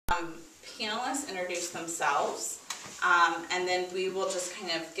panelists introduce themselves, and then we will just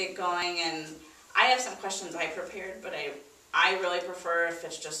kind of get going. And I have some questions I prepared, but I really prefer if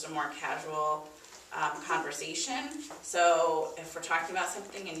it's just a more casual conversation. So if we're talking about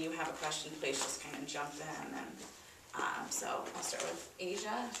something and you have a question, please just kind of jump in. And so I'll start with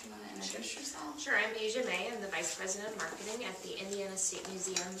Asia, if you want to introduce yourself. Sure, I'm Asia May. I'm the Vice President of Marketing at the Indiana State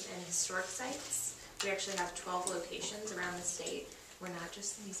Museum and Historic Sites. We actually have 12 locations around the state. We're not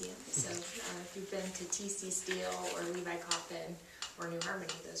just the museum, so if you've been to TC Steele or Levi Coffin or New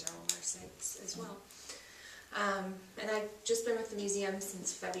Harmony, those are all our sites as well. And I've just been with the museum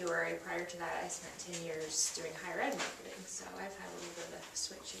since February. Prior to that, I spent 10 years doing higher ed marketing, so I've had a little bit of a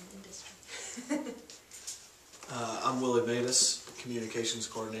switch in industry. I'm Willie Matus, Communications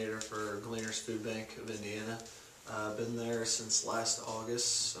Coordinator for Gleaners Food Bank of Indiana. I've been there since last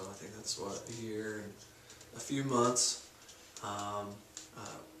August, so I think that's a year and a few months.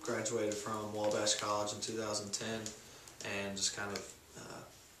 Graduated from Wabash College in 2010 and just kind of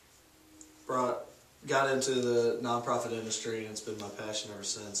got into the nonprofit industry, and it's been my passion ever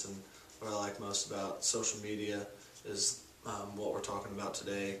since. And what I like most about social media is what we're talking about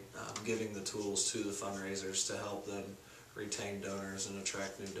today, giving the tools to the fundraisers to help them retain donors and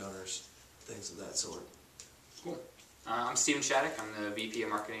attract new donors, things of that sort. Cool. I'm Shattuck. I'm the VP of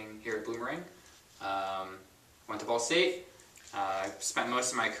Marketing here at Bloomerang. Went to Ball State. I spent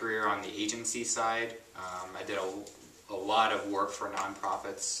most of my career on the agency side. I did a lot of work for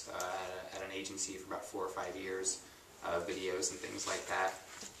nonprofits at an agency for about 4 or 5 years, videos and things like that.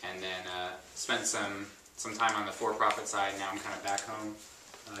 And then spent some time on the for-profit side. Now I'm kind of back home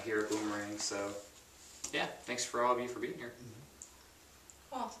here at Bloomerang. So yeah, thanks for all of you for being here.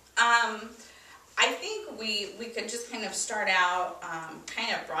 Cool. I think we could just kind of start out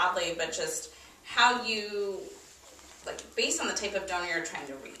kind of broadly, but just how you, like, based on the type of donor you're trying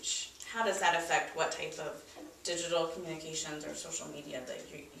to reach, how does that affect what type of digital communications or social media that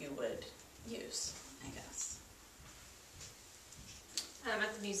you would use, I guess?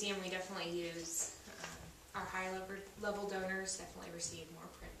 At the museum, we definitely use our high-level donors definitely receive more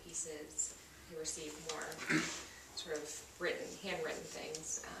print pieces. They receive more sort of handwritten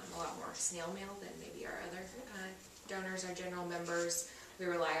things, a lot more snail mail than maybe our other donors, our general members. We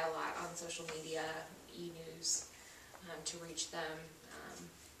rely a lot on social media, e-news, to reach them.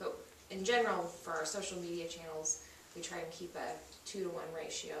 But in general, for our social media channels, we try and keep a 2-to-1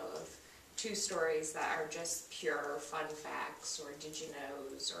 ratio of 2 stories that are just pure fun facts or did you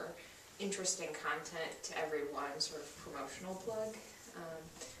knows or interesting content to every one sort of promotional plug.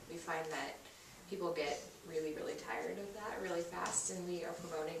 We find that people get really, really tired of that really fast, and we are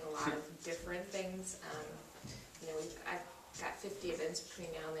promoting a lot of different things. I've got 50 events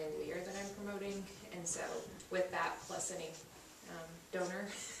between now and the end of the year that I'm promoting, and so with that plus any donor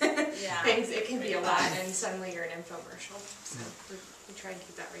things, it can be a lot, and suddenly you're an infomercial. So we try and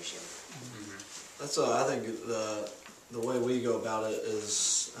keep that ratio. That's I think the way we go about it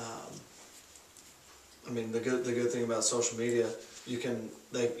is, I mean, the good thing about social media, you can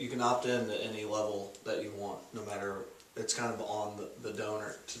opt in to any level that you want, no matter, it's kind of on the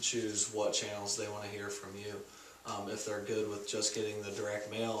donor to choose what channels they want to hear from you. If they're good with just getting the direct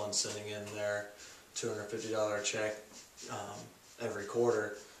mail and sending in their $250 check every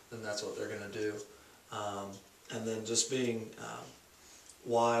quarter, then that's what they're going to do. And then just being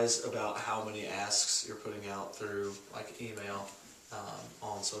wise about how many asks you're putting out through, like, email,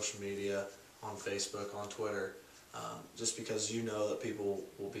 on social media, on Facebook, on Twitter, just because you know that people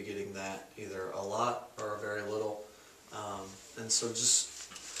will be getting that either a lot or very little. And so just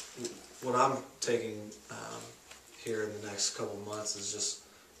what I'm taking here in the next couple of months is just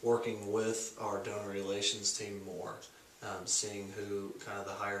working with our donor relations team more, seeing who kind of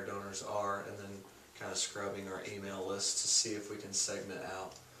the higher donors are, and then kind of scrubbing our email list to see if we can segment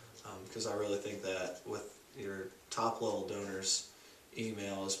out. Because I really think that with your top level donors,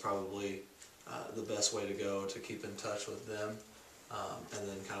 email is probably the best way to go to keep in touch with them, and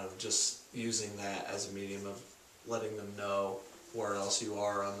then kind of just using that as a medium of letting them know where else you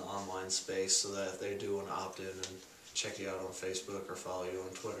are on the online space, so that if they do want to opt in and check you out on Facebook or follow you on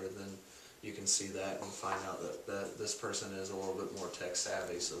Twitter, then you can see that and find out that this person is a little bit more tech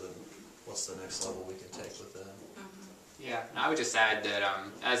savvy, so then what's the next level we can take with them. Yeah, I would just add that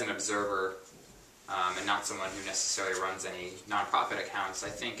as an observer, and not someone who necessarily runs any nonprofit accounts, I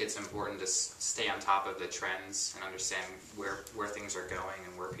think it's important to stay on top of the trends and understand where things are going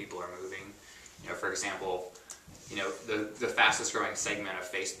and where people are moving. For example, the fastest growing segment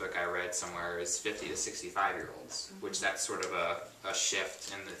of Facebook I read somewhere is 50 to 65-year-olds, which that's sort of a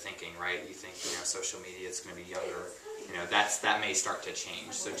shift in the thinking, right? You think, social media is going to be younger that may start to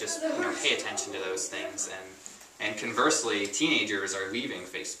change. So just pay attention to those things, and conversely, teenagers are leaving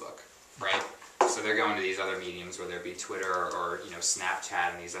Facebook, right? So they're going to these other mediums, whether it be Twitter or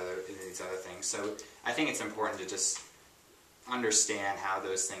Snapchat and these other things. So I think it's important to just understand how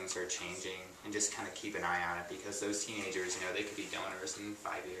those things are changing and just kind of keep an eye on it, because those teenagers, they could be donors in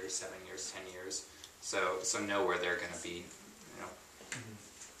 5 years, 7 years, 10 years. So know where they're going to be. Can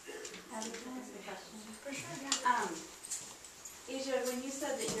I ask a question? For sure, yeah. Asia, when you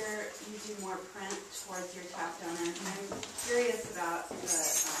said that you do more print towards your top donors, I'm curious about the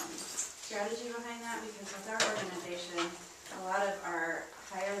strategy behind that, because with our organization, a lot of our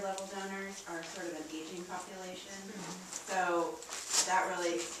higher level donors are sort of an aging population. So that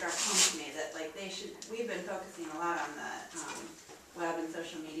really struck home to me that we've been focusing a lot on the web and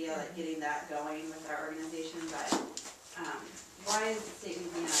social media, getting that going with our organization, but why is the state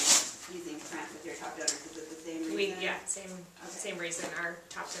museum using print with your top donors? Is it the same reason? Same reason. Our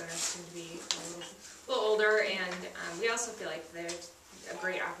top donors tend to be a little older, and we also feel like there's a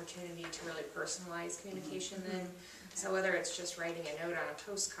great opportunity to really personalize communication then. So whether it's just writing a note on a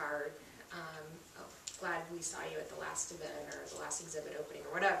postcard, glad we saw you at the last event or the last exhibit opening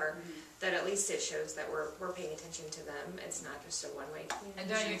or whatever, that at least it shows that we're paying attention to them. It's not just a one-way communication. And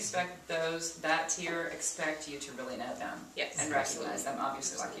don't you expect that tier expect you to really know them? Yes. And recognize them,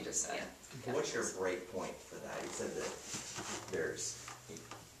 obviously, like you just said. Yeah. What's your break point for that? You said that there's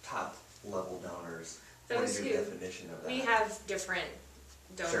top level donors. What is your definition of that? We have different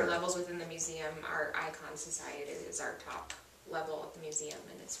donor Sure. levels within the museum. Our Icon Society is our top level at the museum,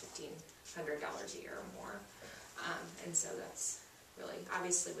 and it's $1,500 a year or more. And so that's really,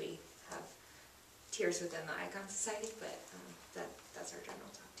 obviously we have tiers within the Icon Society, but that's our general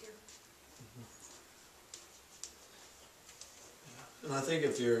top tier. And I think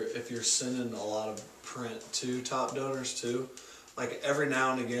if you're sending a lot of print to top donors too, like every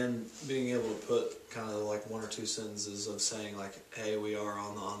now and again being able to put kind of like 1 or 2 sentences of saying like, hey, we are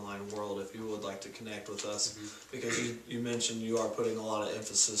on the online world if you would like to connect with us, because you mentioned you are putting a lot of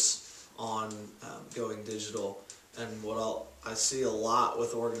emphasis on going digital, and what I see a lot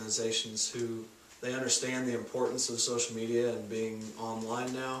with organizations who they understand the importance of social media and being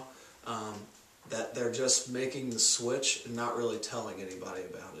online now, that they're just making the switch and not really telling anybody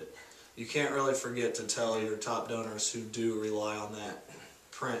about it. You can't really forget to tell your top donors who do rely on that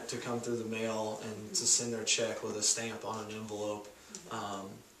print to come through the mail and to send their check with a stamp on an envelope,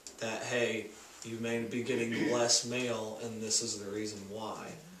 that hey, you may be getting less mail and this is the reason why.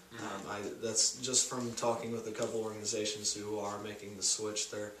 That's just from talking with a couple organizations who are making the switch.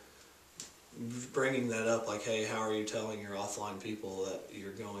 They're bringing that up, like, hey, how are you telling your offline people that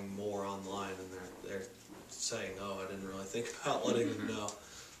you're going more online? And they're saying, oh, I didn't really think about letting them know.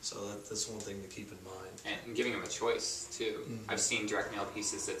 So that's one thing to keep in mind. And giving them a choice too. I've seen direct mail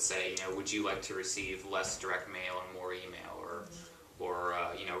pieces that say, would you like to receive less direct mail and more email, or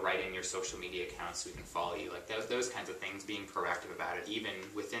write in your social media account so we can follow you. Like those kinds of things, being proactive about it, even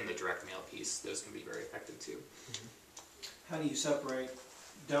within the direct mail piece, those can be very effective too. How do you separate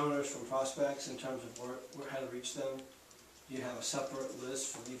donors from prospects in terms of how to reach them? Do you have a separate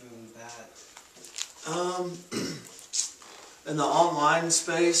list for even that? In the online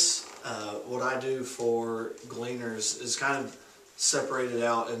space, what I do for Gleaners is kind of separated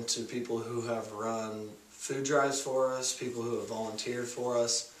out into people who have run food drives for us, people who have volunteered for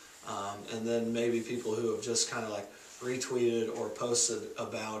us, and then maybe people who have just kind of like retweeted or posted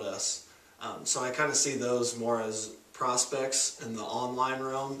about us. So I kind of see those more as prospects in the online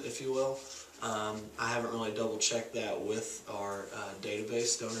realm, if you will. I haven't really double checked that with our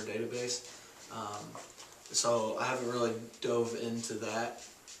database, donor database. So I haven't really dove into that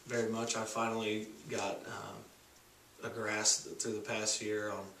very much. I finally got a grasp through the past year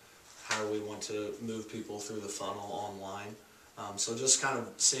on how we want to move people through the funnel online. So just kind of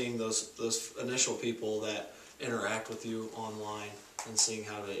seeing those initial people that interact with you online and seeing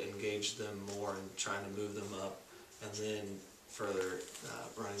how to engage them more and trying to move them up, and then further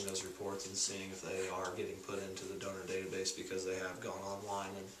running those reports and seeing if they are getting put into the donor database because they have gone online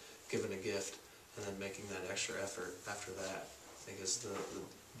and given a gift, and then making that extra effort after that, I think is the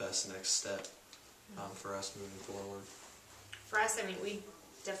best next step for us moving forward. For us, I mean, we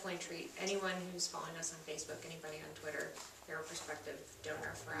definitely treat anyone who's following us on Facebook, anybody on Twitter, they're a prospective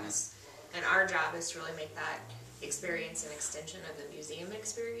donor for us. And our job is to really make that experience an extension of the museum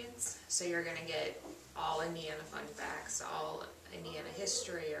experience. So you're going to get all Indiana fun facts, all Indiana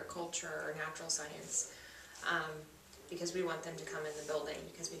history or culture or natural science, because we want them to come in the building,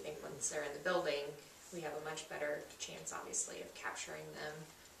 because we think once they're in the building, we have a much better chance, obviously, of capturing them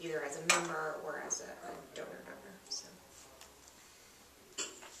either as a member or as a donor. So.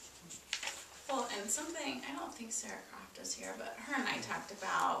 Well, and something, I don't think Sarah Croft is here, but her and I talked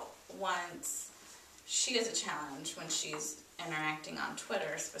about once, she has a challenge when she's interacting on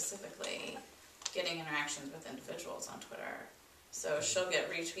Twitter specifically, getting interactions with individuals on Twitter. So she'll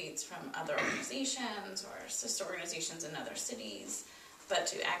get retweets from other organizations or sister organizations in other cities, but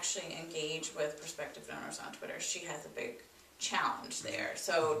to actually engage with prospective donors on Twitter, she has a big challenge there.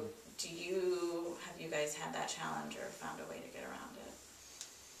 So have you guys had that challenge or found a way to get around it?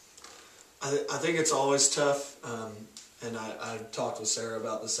 I think it's always tough, and I talked with Sarah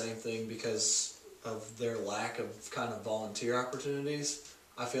about the same thing because of their lack of kind of volunteer opportunities.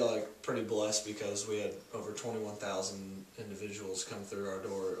 I feel like pretty blessed because we had over 21,000 individuals come through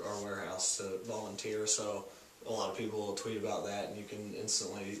our warehouse to volunteer, so a lot of people will tweet about that, and you can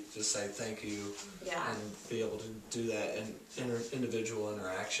instantly just say thank you and be able to do that in individual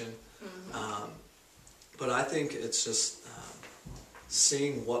interaction. But I think it's just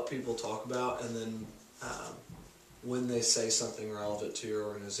seeing what people talk about, and then when they say something relevant to your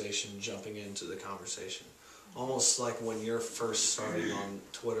organization, jumping into the conversation. Almost like when you're first starting on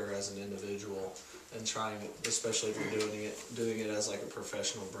Twitter as an individual and trying, especially if you're doing it as like a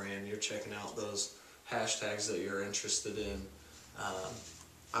professional brand, you're checking out those hashtags that you're interested in.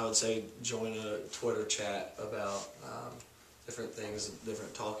 I would say join a Twitter chat about different things,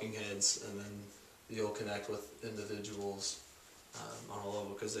 different talking heads, and then you'll connect with individuals on a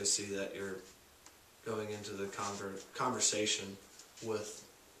level because they see that you're going into the conversation with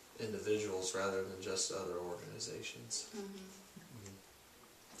individuals rather than just other organizations.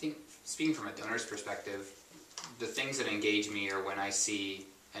 I think, speaking from a donor's perspective, the things that engage me are when I see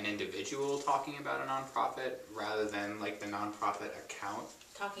an individual talking about a nonprofit rather than like the nonprofit account.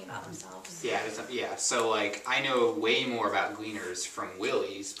 Talking about themselves. Yeah. So like I know way more about Gleaners from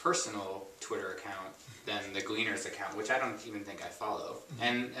Willie's personal Twitter account than the Gleaners account, which I don't even think I follow.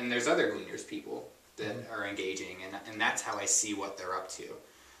 And there's other Gleaners people that are engaging, and that's how I see what they're up to.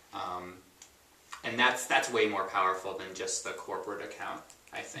 And that's way more powerful than just the corporate account,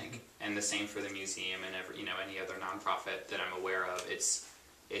 I think. And the same for the museum and any other nonprofit that I'm aware of.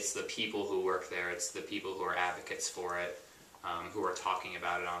 It's the people who work there. It's the people who are advocates for it, who are talking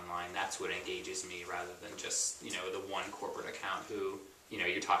about it online. That's what engages me rather than just the one corporate account who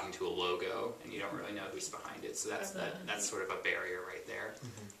you're talking to a logo and you don't really know who's behind it. So that's sort of a barrier right there.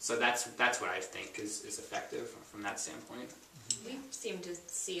 So that's what I think is effective from that standpoint. We seem to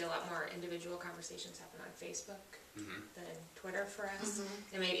see a lot more individual conversations happen on Facebook than Twitter for us.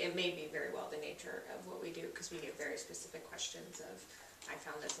 It may be very well the nature of what we do because we get very specific questions of, I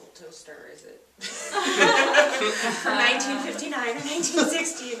found this old toaster, is it from 1959 or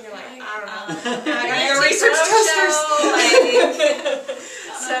 1960? And you're like, I don't know. I gotta research toasters.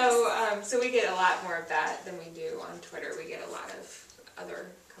 So we get a lot more of that than we do on Twitter. We get a lot of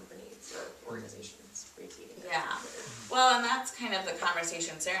other companies or organizations retweeting it. Yeah. Well, and that's kind of the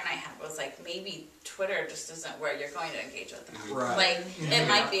conversation Sarah and I had was like, maybe Twitter just isn't where you're going to engage with them. Right. Like, it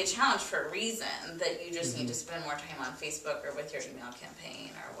might be a challenge for a reason that you just need to spend more time on Facebook or with your email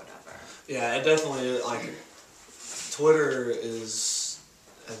campaign or whatever. Yeah, it definitely, like, Twitter is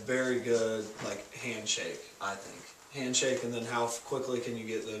a very good, like, handshake, I think. Handshake, and then how quickly can you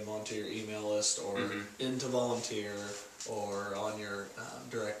get them onto your email list or into volunteer or on your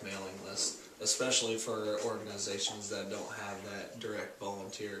direct mailing list, especially for organizations that don't have that direct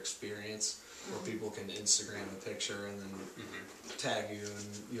volunteer experience where people can Instagram a picture and then tag you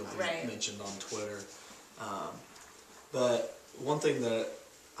and you'll be mentioned on Twitter. But one thing that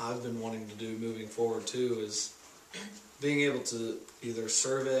I've been wanting to do moving forward too is being able to either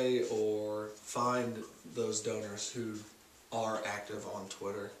survey or find those donors who are active on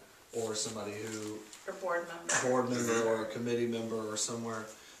Twitter or somebody who Or board member or a committee member or somewhere,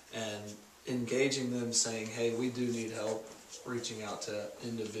 and engaging them saying, hey, we do need help reaching out to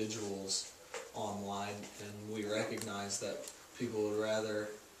individuals online, and we recognize that people would rather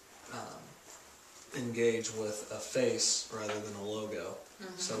engage with a face rather than a logo.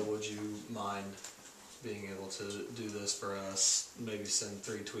 So would you mind being able to do this for us, maybe send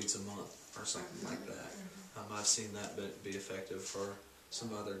 3 tweets a month or something like that. I've seen that be effective for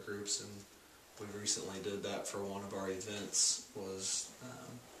some other groups, and we recently did that for one of our events, was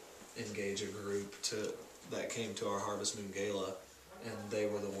engage a group that came to our Harvest Moon Gala, and they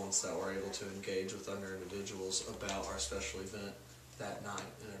were the ones that were able to engage with other individuals about our special event that night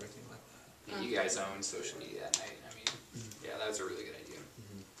and everything like that. Yeah, you guys own social media that night. I mean, yeah, that was a really good idea.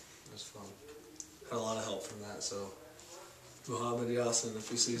 It was fun. Had a lot of help from that, so Muhammad Yasin, if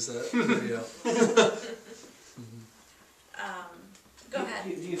he sees that video. Go ahead.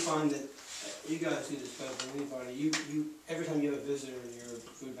 Do you find that you guys do this better than anybody? You every time you have a visitor in your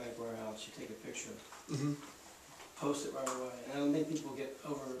food bank warehouse, else, you take a picture, Mm-hmm. post it right away. And I don't think people get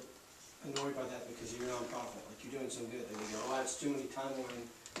annoyed by that because you're a nonprofit, like you're doing some good. They go, oh, that's too many timeline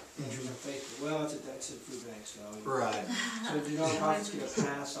pictures on Facebook. Well, it's a food bank, so. Right. So do nonprofits get a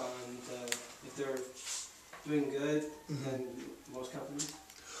pass on if they're doing good than most companies?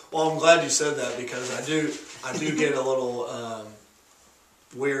 Well, I'm glad you said that because I do get a little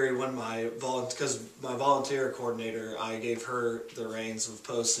weary when because my volunteer coordinator, I gave her the reins of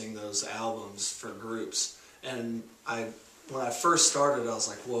posting those albums for groups, and when I first started, I was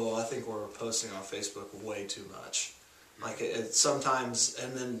like, whoa, I think we're posting on Facebook way too much. Like it sometimes,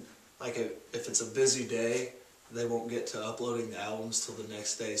 and then like if it's a busy day, they won't get to uploading the albums till the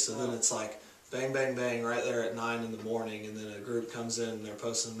next day. So then it's like bang, bang, bang right there at 9 in the morning, and then a group comes in and they're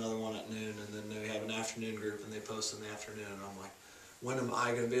posting another one at noon, and then we have an afternoon group and they post in the afternoon, and I'm like, when am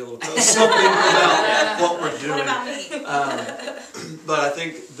I going to be able to post something about what we're doing? What about me? But I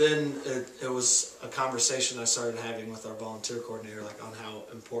think then it was a conversation I started having with our volunteer coordinator, like on how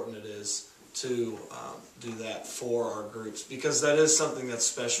important it is to do that for our groups, because that is something that's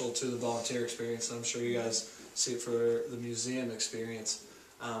special to the volunteer experience. I'm sure you guys see it for the museum experience.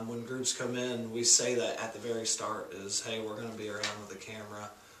 When groups come in, we say that at the very start is, hey, we're going to be around with a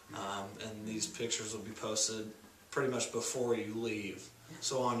camera, and these pictures will be posted pretty much before you leave.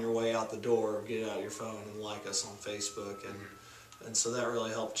 So on your way out the door, get out your phone and like us on Facebook, and so that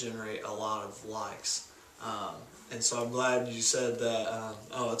really helped generate a lot of likes. And so I'm glad you said that,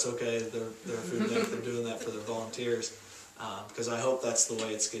 oh, it's okay, they're a food bank, they're doing that for their volunteers, because I hope that's the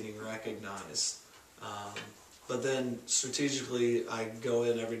way it's getting recognized. But then strategically, I go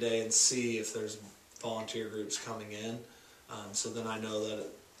in every day and see if there's volunteer groups coming in, so then I know that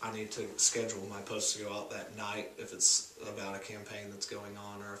I need to schedule my posts to go out that night if it's about a campaign that's going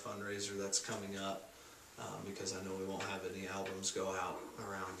on or a fundraiser that's coming up, because I know we won't have any albums go out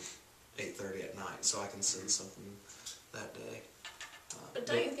around 8:30 at night, so I can send something that day. But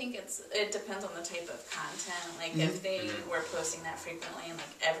don't you think it depends on the type of content? Like if they were posting that frequently and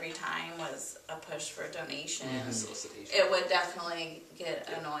like every time was a push for donations, it would definitely get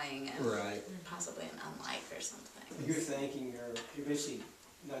annoying and possibly an unlike or something. You're thanking you're basically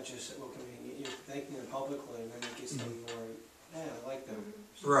not just you're thanking them publicly, and then it gets them more. Yeah, I like them.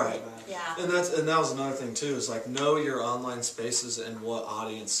 Right. Yeah. And that was another thing too, is like know your online spaces and what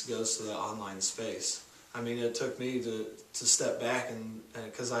audience goes to that online space. I mean, it took me to step back and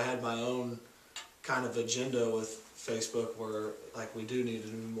because I had my own kind of agenda with Facebook where like we do need to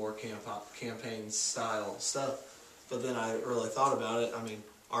do more campaign style stuff. But then I really thought about it. I mean,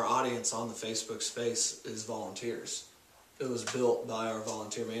 our audience on the Facebook space is volunteers. It was built by our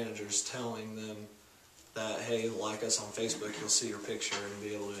volunteer managers telling them that, hey, like us on Facebook, you'll see your picture and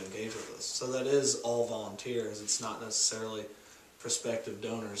be able to engage with us. So that is all volunteers. It's not necessarily prospective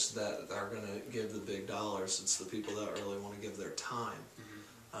donors that are going to give the big dollars. It's the people that really want to give their time.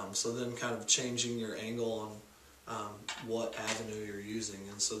 So then kind of changing your angle on what avenue you're using,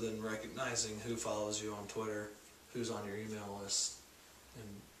 and so then recognizing who follows you on Twitter, who's on your email list,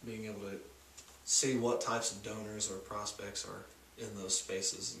 and being able to see what types of donors or prospects are in those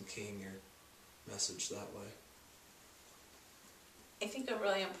spaces and keying your message that way. I think a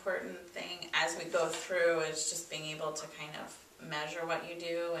really important thing as we go through is just being able to kind of measure what you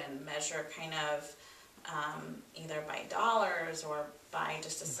do and measure kind of either by dollars or by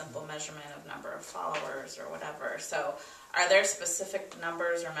just a simple measurement of number of followers or whatever. So are there specific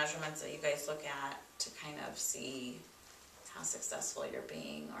numbers or measurements that you guys look at to kind of see how successful you're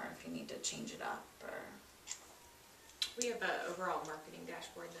being, or if you need to change it up? Or We have an overall marketing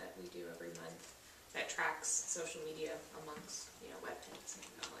dashboard that we do every month that tracks social media amongst, websites and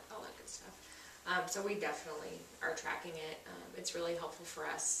all that good stuff. So we definitely are tracking it. It's really helpful for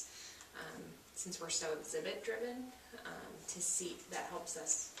us since we're so exhibit driven to see. That helps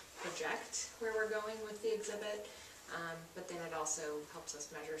us project where we're going with the exhibit, but then it also helps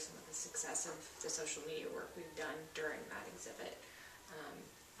us measure some of the success of the social media work we've done during that exhibit.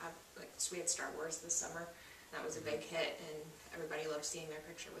 So we had Star Wars this summer. That was a big hit, and everybody loved seeing their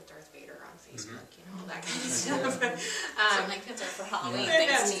picture with Darth Vader on Facebook, all that kind of stuff. so my kids are for Halloween,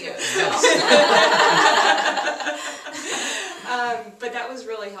 thanks to you. But that was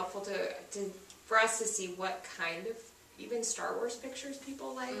really helpful for us to see what kind of even Star Wars pictures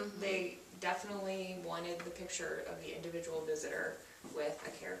people like. They definitely wanted the picture of the individual visitor with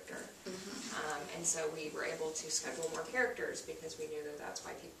a character, and so we were able to schedule more characters because we knew that that's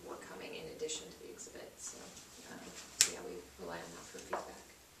why people were coming in addition to the exhibit. So yeah, we rely on that for feedback.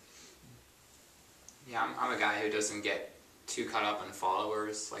 Yeah, I'm a guy who doesn't get too caught up on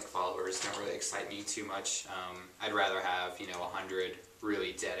followers. Like, followers don't really excite me too much. I'd rather have 100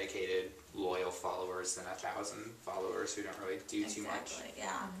 really dedicated, loyal followers than 1,000 followers who don't really do too much. Exactly,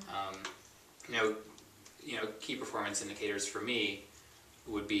 yeah. Key performance indicators for me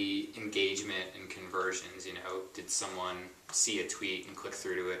would be engagement and conversions. Did someone see a tweet and click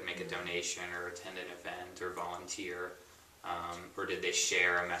through to it and make a donation or attend an event or volunteer? Or did they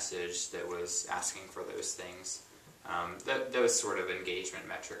share a message that was asking for those things? Those sort of engagement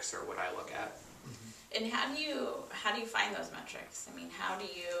metrics are what I look at. And how do you find those metrics? I mean, how do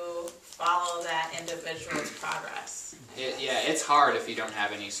you follow that individual's progress? It's hard if you don't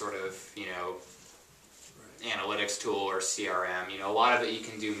have any sort of, analytics tool or CRM. A lot of it you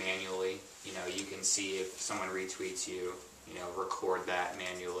can do manually. You can see if someone retweets you, record that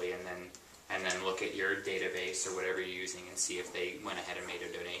manually, and then look at your database or whatever you're using and see if they went ahead and made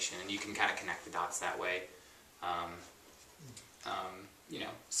a donation. And you can kind of connect the dots that way.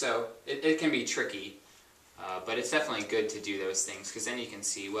 So it can be tricky, but it's definitely good to do those things, because then you can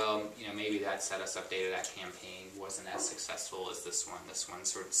see, well, maybe that set us updated, that campaign wasn't as successful as this one. This one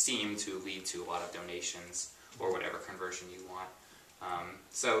sort of seemed to lead to a lot of donations or whatever conversion you want.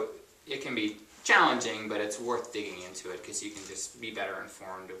 So it can be challenging, but it's worth digging into it, because you can just be better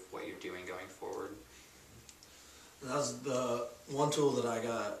informed of what you're doing going forward. That was the one tool that I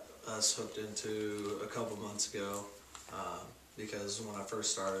got us hooked into a couple months ago, because when I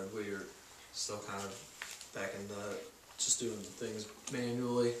first started, we were still kind of back into just doing things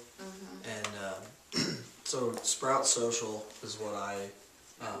manually. And so Sprout Social is what I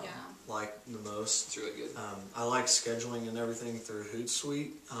like the most. It's really good. I like scheduling and everything through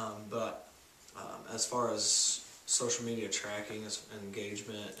Hootsuite, but as far as social media tracking and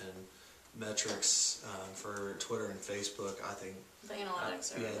engagement and metrics for Twitter and Facebook, I think The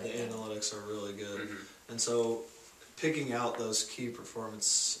analytics are the really good. analytics are really good. And so picking out those key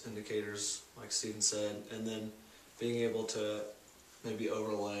performance indicators, like Steven said, and then being able to maybe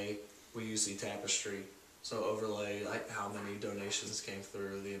overlay, we use the Tapestry, so overlay like how many donations came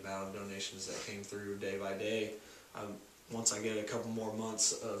through, the amount of donations that came through day by day. Once I get a couple more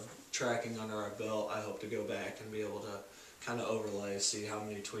months of tracking under our belt, I hope to go back and be able to kind of overlay, see how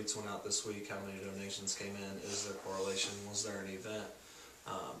many tweets went out this week, how many donations came in, is there correlation, was there an event,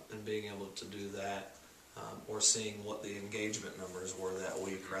 and being able to do that, or seeing what the engagement numbers were that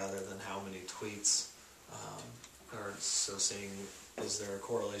week rather than how many tweets, or so seeing is there a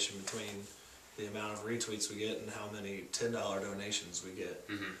correlation between the amount of retweets we get and how many $10 donations we get.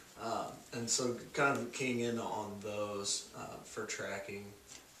 And so kind of keying in on those for tracking.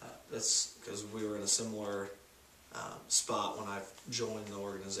 That's because we were in a similar spot when I joined the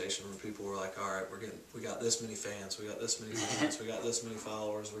organization, where people were like, all right, we got this many fans, we got this many fans, we got this many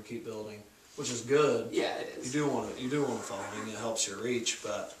followers, we keep building, which is good. Yeah, it is. You do want following, it helps your reach,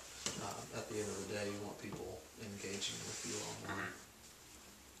 but at the end of the day, you want people engaging with you online.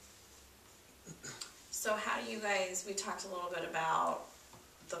 So how do you guys, we talked a little bit about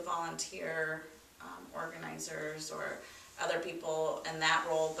the volunteer organizers or other people in that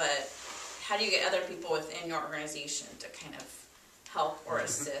role, but how do you get other people within your organization to kind of help or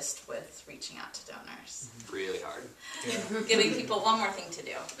assist with reaching out to donors? Really hard. Yeah. Giving people one more thing to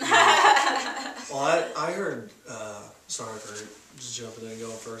do. Well, I heard, sorry for just jumping in and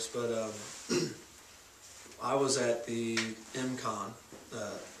going first, but I was at the MCon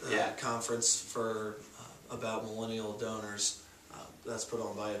conference for about millennial donors. That's put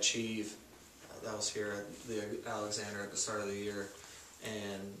on by Achieve. That was here at the Alexander at the start of the year.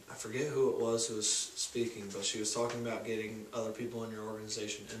 And I forget who it was who was speaking, but she was talking about getting other people in your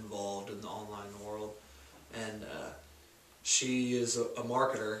organization involved in the online world. And she is a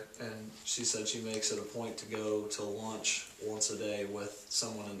marketer, and she said she makes it a point to go to lunch once a day with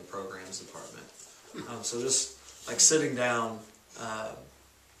someone in the programs department. So just like sitting down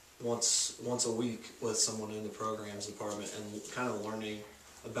once a week with someone in the programs department and kind of learning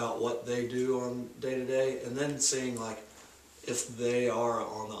about what they do on day to day, and then seeing like if they are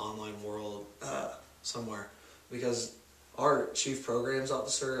on the online world somewhere. Because our chief programs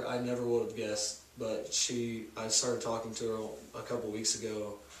officer, I never would have guessed, but I started talking to her a couple weeks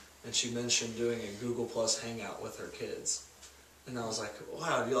ago, and she mentioned doing a Google Plus Hangout with her kids. And I was like,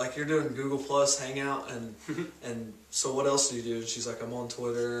 wow, you're doing Google Plus Hangout, and so what else do you do? And she's like, I'm on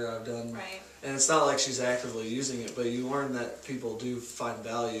Twitter, I've done, Right. And it's not like she's actively using it, but you learn that people do find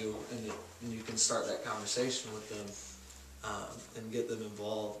value, and you can start that conversation with them and get them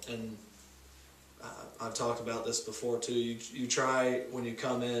involved. And I've talked about this before too. You try when you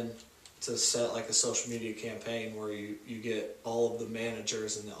come in to set like a social media campaign where you get all of the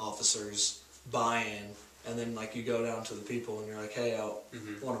managers and the officers buy-in. And then, like, you go down to the people and you're like, hey, I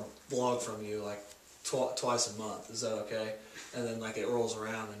want to blog from you. Like, twice a month. Is that okay? And then like it rolls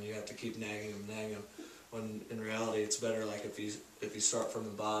around and you have to keep nagging them. When in reality, it's better like if you start from the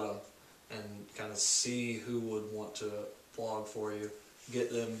bottom and kind of see who would want to blog for you,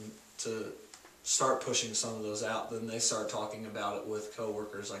 get them to start pushing some of those out. Then they start talking about it with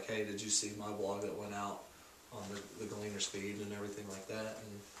coworkers, like, hey, did you see my blog that went out on the Gleaners feed and everything like that?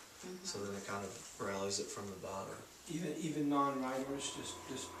 And so then it kind of rallies it from the bottom. Even non-writers,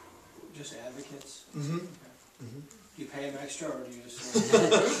 just advocates? Mm-hmm. Okay. Mm-hmm. Do you pay them extra, or do you just...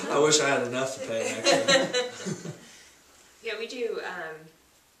 I wish I had enough to pay them extra. Yeah, we do,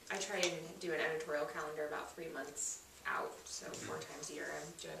 I try and do an editorial calendar about 3 months out, so 4 times a year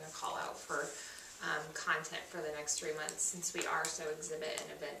I'm doing a call out for content for the next 3 months. Since we are so exhibit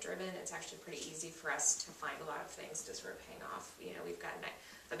and event driven, it's actually pretty easy for us to find a lot of things to sort of hang off. You know, we've got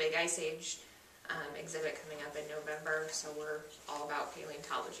a big Ice Age exhibit coming up in November, so we're all about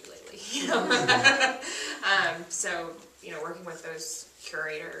paleontology lately. You know? So, you know, working with those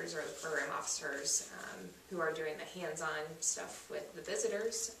curators or the program officers who are doing the hands-on stuff with the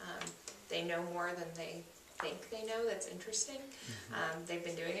visitors, they know more than they think they know. That's interesting. They've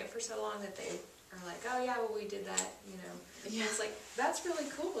been doing it for so long that they are like, oh yeah, well we did that, you know. Yeah. It's like, that's really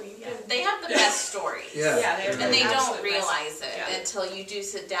cool. You can... They have the best stories. Yeah. Yeah, And they don't realize it Yeah. until you do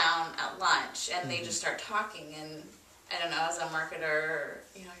sit down at lunch and they just start talking, and I don't know, as a marketer,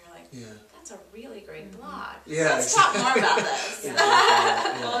 you know, you're like, Yeah. that's a really great blog. Yeah, Let's talk more about this. Yeah.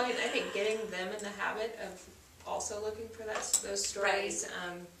 Well, I think getting them in the habit of also looking for those stories.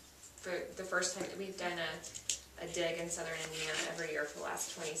 For the first time, we've done a dig in southern Indiana every year for the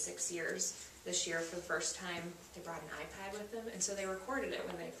last 26 years. This year, for the first time, they brought an iPad with them, and so they recorded it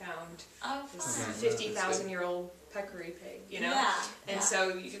when they found this 50,000-year-old peccary pig, you know? Yeah. And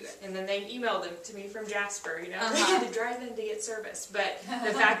so, and then they emailed them to me from Jasper, you know? They had to drive in to get service. But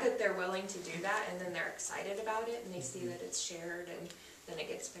the fact that they're willing to do that, and then they're excited about it, and they see that it's shared, and then it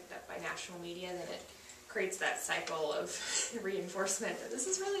gets picked up by national media, then it creates that cycle of reinforcement that this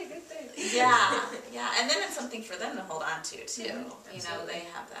is really a good thing. Yeah, yeah, and then it's something for them to hold on to too. Mm-hmm. You know, they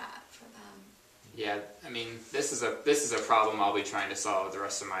have that for them. Yeah, I mean, this is a problem I'll be trying to solve the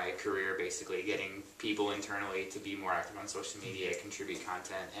rest of my career, basically, getting people internally to be more active on social media, contribute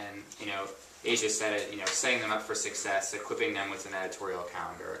content, and, you know, Asia said it, you know, setting them up for success, equipping them with an editorial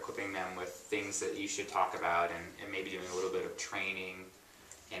calendar, equipping them with things that you should talk about, and maybe doing a little bit of training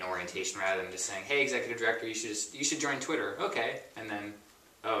and orientation rather than just saying, hey, executive director, you should join Twitter. Okay. And then,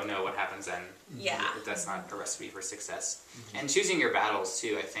 oh no, what happens then? Yeah. That's not a recipe for success. And choosing your battles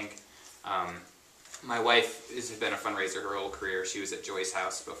too, I think. My wife has been a fundraiser her whole career. She was at Joy's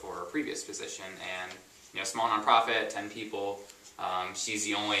House before her previous position, and, you know, small nonprofit, 10 people. She's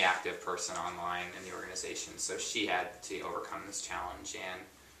the only active person online in the organization, so she had to overcome this challenge. And,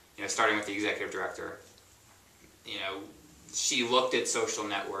 you know, starting with the executive director, you know, she looked at social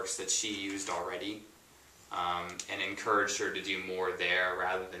networks that she used already and encouraged her to do more there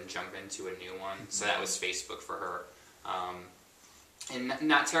rather than jump into a new one. So that was Facebook for her. And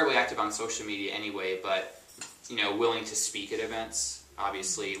not terribly active on social media anyway, but, you know, willing to speak at events,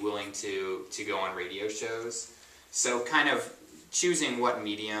 obviously willing to go on radio shows. So kind of choosing what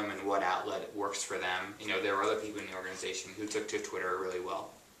medium and what outlet works for them. You know, there were other people in the organization who took to Twitter really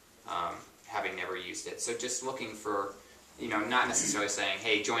well, having never used it. So just looking for, you know, not necessarily saying,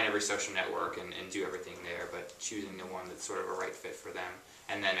 hey, join every social network and do everything there, but choosing the one that's sort of a right fit for them,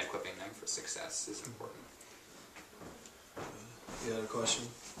 and then equipping them for success is important. You had a question?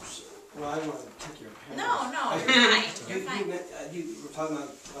 Well, I don't want to take your hand. No, you're fine. You're fine. You were talking about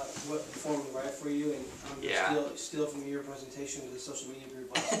what formed right for you, and still from your presentation to the social media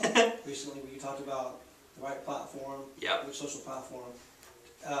group recently, where you talked about the right platform, which social platform.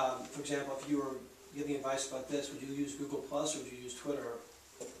 For example, if you were giving advice about this, would you use Google Plus or would you use Twitter?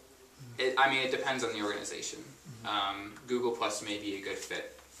 I mean, it depends on the organization. Google Plus may be a good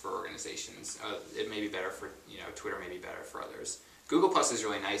fit for organizations. It may be better for, you know, Twitter may be better for others. Google Plus is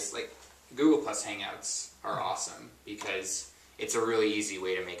really nice. Like, Google Plus Hangouts are awesome because it's a really easy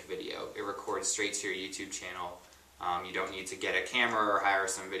way to make a video. It records straight to your YouTube channel. You don't need to get a camera or hire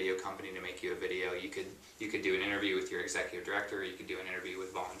some video company to make you a video. You could do an interview with your executive director. You could do an interview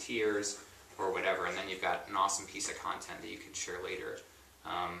with volunteers or whatever, and then you've got an awesome piece of content that you can share later.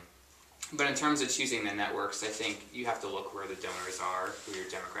 But in terms of choosing the networks, I think you have to look where the donors are, who your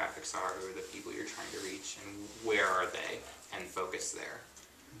demographics are, who are the people you're trying to reach, and where are they, and focus there.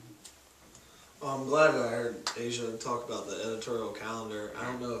 Well, I'm glad I heard Asia talk about the editorial calendar. I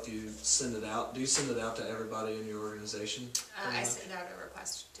don't know if you send it out. Do you send it out to everybody in your organization? I send out a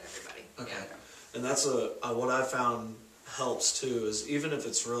request to everybody. Okay. Yeah. And that's what I found helps too, is even if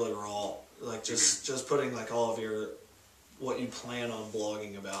it's really raw, like just putting like all of your what you plan on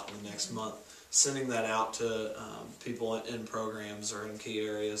blogging about in the next month, sending that out to people in programs or in key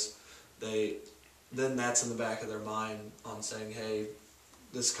areas. Then that's in the back of their mind on saying, hey,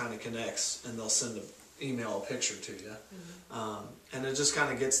 this kind of connects, and they'll send an email, a picture to you, and it just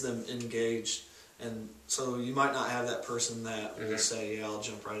kind of gets them engaged. And so you might not have that person that will say, yeah, I'll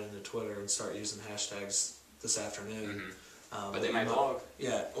jump right into Twitter and start using hashtags this afternoon. But they might blog.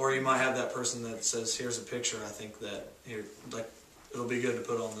 Yeah, or you might have that person that says, here's a picture I think that here, like, it'll be good to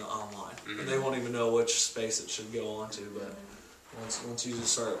put on the online. And they won't even know which space it should go on to, but once you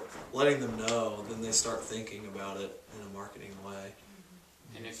just start letting them know, then they start thinking about it in a marketing way.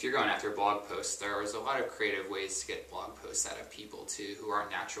 And if you're going after blog posts, there's a lot of creative ways to get blog posts out of people too who aren't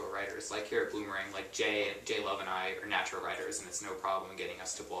natural writers. Like here at Bloomerang, like Jay Love and I are natural writers, and it's no problem getting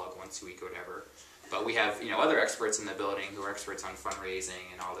us to blog once a week or whatever. But we have other experts in the building who are experts on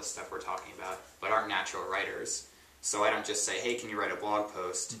fundraising and all this stuff we're talking about, but aren't natural writers. So I don't just say, hey, can you write a blog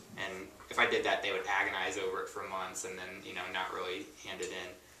post? And if I did that, they would agonize over it for months and then not really hand it in.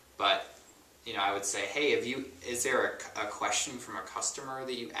 But I would say, hey, is there a question from a customer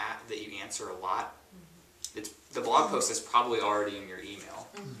that you answer a lot? The blog post is probably already in your email.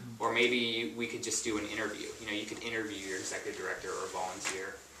 Or maybe we could just do an interview. You could interview your executive director or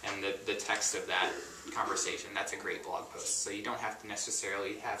volunteer, and the text of that conversation, that's a great blog post. So you don't have to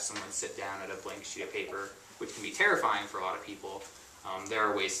necessarily have someone sit down at a blank sheet of paper, which can be terrifying for a lot of people. There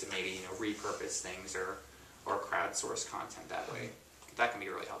are ways to maybe repurpose things or crowdsource content that way. That can be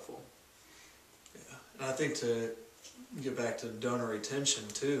really helpful. Yeah, and I think to get back to donor retention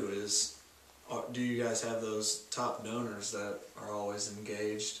too is, do you guys have those top donors that are always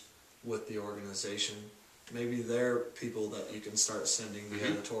engaged with the organization? Maybe they're people that you can start sending the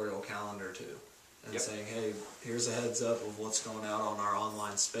editorial calendar to and saying, hey, here's a heads up of what's going out on our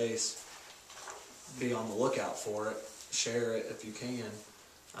online space. Be on the lookout for it. Share it if you can.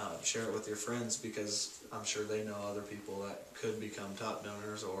 Share it with your friends, because I'm sure they know other people that could become top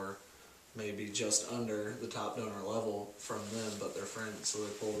donors, or maybe just under the top donor level from them, but they're friends, so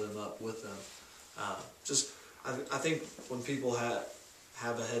they pull them up with them. I think when people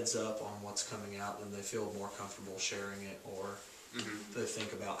have a heads up on what's coming out, then they feel more comfortable sharing it, or they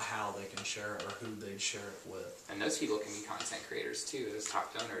think about how they can share it or who they'd share it with. And those people can be content creators too, those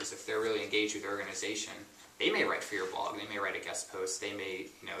top donors. If they're really engaged with the organization, they may write for your blog, they may write a guest post, they may,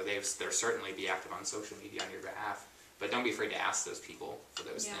 they'll certainly be active on social media on your behalf. But don't be afraid to ask those people for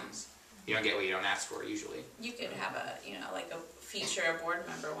those things. You don't get what you don't ask for usually. You could have like a feature a board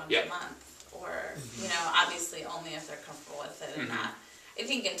member once a month, or obviously only if they're comfortable with it and not. I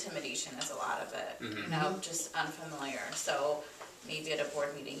think intimidation is a lot of it, just unfamiliar. So maybe at a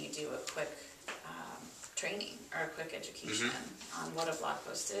board meeting you do a quick training or a quick education on what a blog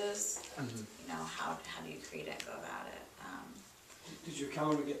post is, how do you create it and go about it. Did your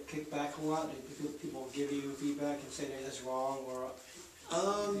calendar get kicked back a lot? Did people give you feedback and say, hey, that's wrong, or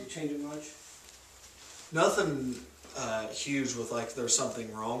did you change it much? Nothing huge with like there's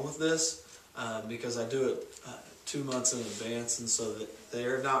something wrong with this, because I do it 2 months in advance, and so that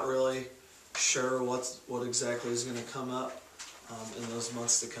they're not really sure what exactly is going to come up in those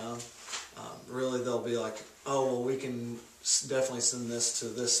months to come. Really, they'll be like, oh, well, we can definitely send this to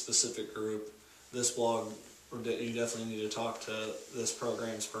this specific group, this blog, you definitely need to talk to this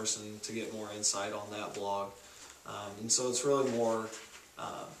programs person to get more insight on that blog. And so it's really more,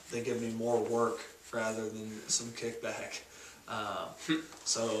 they give me more work rather than some kickback.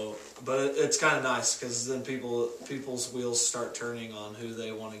 But it's kind of nice, because then people's wheels start turning on who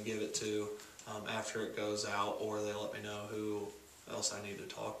they want to give it to after it goes out, or they let me know who else I need to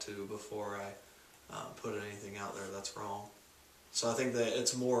talk to before I put anything out there that's wrong. So I think that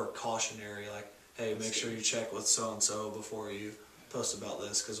it's more cautionary, like, hey, make sure you check with so-and-so before you post about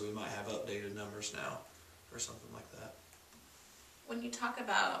this, because we might have updated numbers now, or something like that. When you talk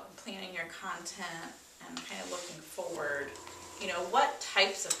about planning your content and kind of looking forward, what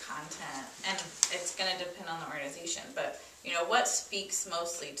types of content, and it's going to depend on the organization, but, what speaks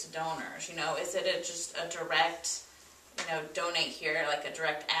mostly to donors? Is it just a direct, donate here, like a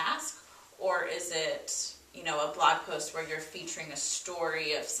direct ask, or is it, a blog post where you're featuring a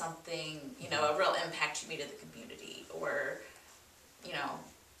story of something, a real impact you made to the community, or,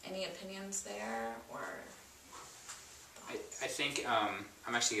 any opinions there, or? I think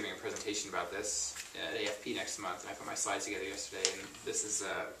I'm actually giving a presentation about this at AFP next month, and I put my slides together yesterday, and this is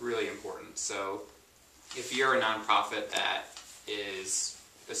really important. So if you're a nonprofit that is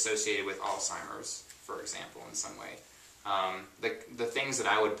associated with Alzheimer's, for example, in some way, the things that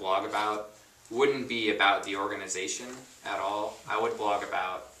I would blog about wouldn't be about the organization at all. I would blog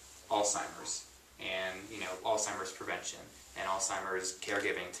about Alzheimer's and Alzheimer's prevention and Alzheimer's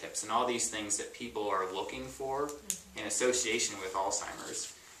caregiving tips and all these things that people are looking for in association with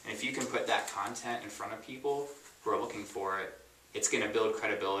Alzheimer's. And if you can put that content in front of people who are looking for it, it's going to build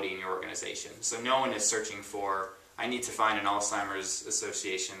credibility in your organization. So no one is searching for, I need to find an Alzheimer's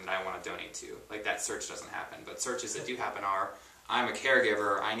association that I want to donate to. Like, that search doesn't happen. But searches that do happen are, I'm a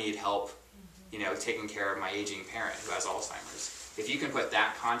caregiver, I need help, taking care of my aging parent who has Alzheimer's. If you can put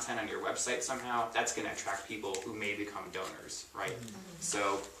that content on your website somehow, that's going to attract people who may become donors, right?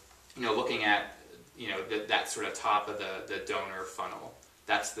 So, looking at, that sort of top of the donor funnel,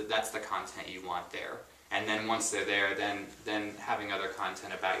 that's the content you want there. And then once they're there, then having other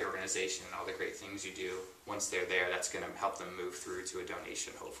content about your organization and all the great things you do, once they're there, that's going to help them move through to a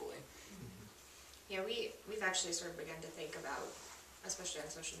donation, hopefully. Yeah, we've actually sort of begun to think about, especially on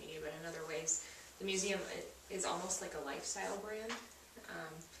social media, but in other ways, the museum is almost like a lifestyle brand,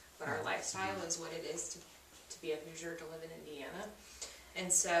 but our lifestyle is what it is to be a Hoosier, to live in Indiana.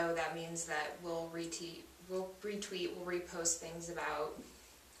 And so that means that we'll retweet, we'll repost things about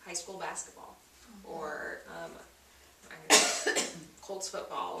high school basketball, or Colts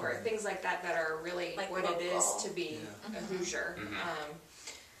football, or things like that are really like what it is to be a Hoosier.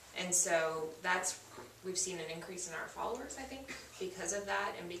 And so we've seen an increase in our followers, I think, because of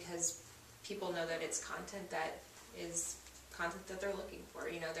that, and because people know that it's content that they're looking for.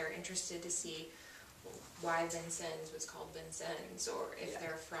 They're interested to see why Vincennes was called Vincennes, or if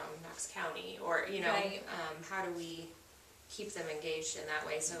they're from Knox County, or how do we keep them engaged in that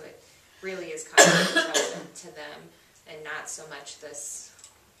way, so it really is content relevant to them, and not so much this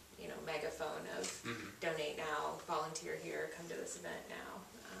megaphone of donate now, volunteer here, come to this event now.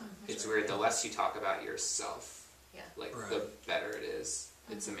 It's weird, the less you talk about yourself, Right. the better it is.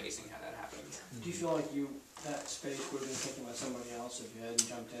 It's amazing how that happens. Do you feel like that space would have been taken by somebody else if you hadn't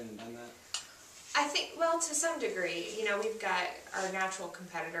jumped in and done that? I think, well, to some degree, we've got our natural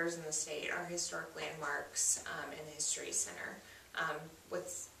competitors in the state, our historic landmarks, and the History Center.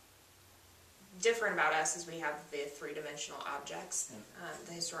 What's different about us is we have the three-dimensional objects.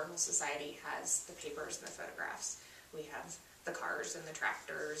 The Historical Society has the papers and the photographs. We have the cars and the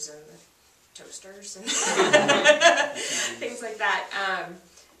tractors and the toasters and things like that.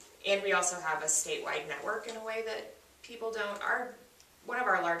 And we also have a statewide network in a way that people don't. One of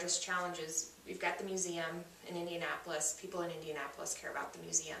our largest challenges, we've got the museum in Indianapolis. People in Indianapolis care about the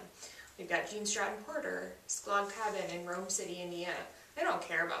museum. We've got Gene Stratton Porter, Sklog Cabin in Rome City, Indiana. They don't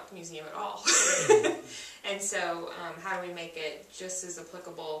care about the museum at all. And so how do we make it just as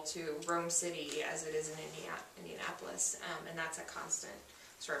applicable to Rome City as it is in Indianapolis? And that's a constant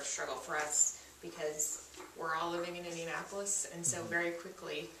sort of struggle for us, because we're all living in Indianapolis, and so very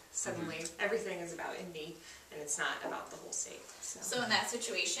quickly, suddenly, everything is about Indy, and it's not about the whole state. So in that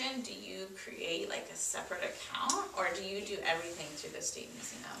situation, do you create like a separate account, or do you do everything through the state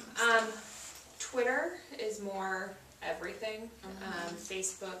museum? Twitter is more everything.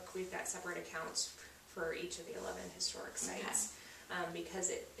 Facebook, we've got separate accounts for each of the 11 historic sites, because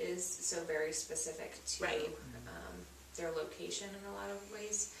it is so very specific to their location in a lot of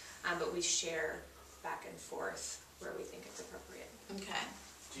ways, but we share back and forth where we think it's appropriate. Okay.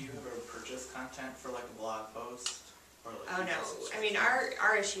 Do you ever purchase content for like a blog post? Or like Oh no, I mean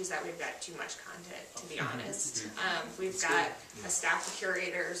our issue is that we've got too much content, to be honest. We've got a staff of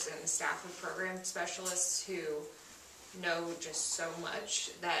curators and a staff of program specialists who know just so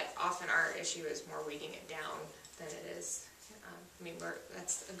much that often our issue is more weeding it down than it is. I mean,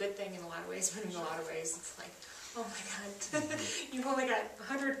 that's a good thing in a lot of ways, but in a lot of ways it's like, oh my God, you've only got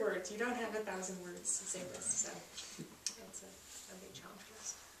 100 words, you don't have 1,000 words to say this, so that's a big challenge for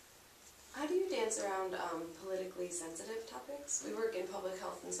us. How do you dance around politically sensitive topics? We work in public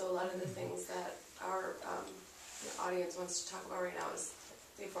health, and so a lot of the things that our audience wants to talk about right now is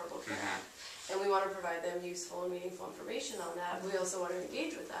the Affordable Care Act. And we want to provide them useful and meaningful information on that. We also want to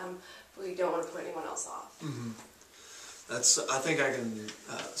engage with them, but we don't want to put anyone else off. I think I can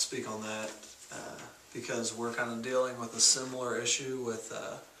speak on that because we're kind of dealing with a similar issue with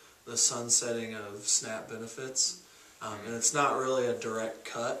the sunsetting of SNAP benefits. And it's not really a direct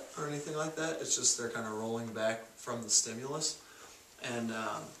cut or anything like that. It's just they're kind of rolling back from the stimulus. And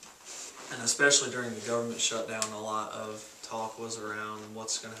especially during the government shutdown, a lot of talk was around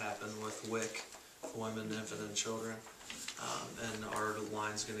what's going to happen with WIC, women, infant, and children. And our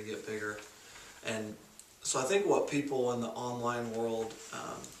line's going to get bigger. And so I think what people in the online world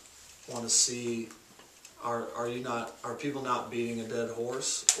want to see are people not beating a dead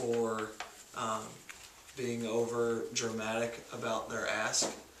horse or being over dramatic about their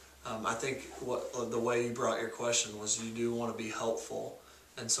ask. I think the way you brought your question was you do want to be helpful,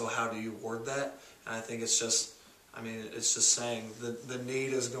 And so how do you word that? And I think it's just, I mean, it's just saying the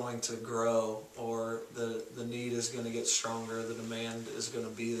need is going to grow, or the need is going to get stronger, the demand is going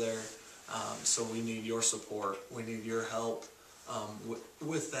to be there. So we need your support, we need your help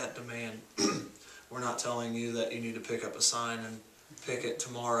with that demand. We're not telling you that you need to pick up a sign and pick it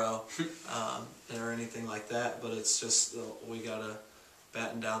tomorrow or anything like that, but it's just we gotta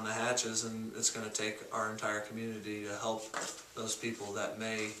batten down the hatches, and it's going to take our entire community to help those people that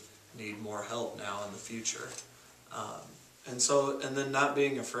may need more help now in the future. And then not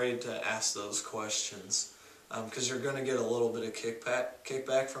being afraid to ask those questions, because you're going to get a little bit of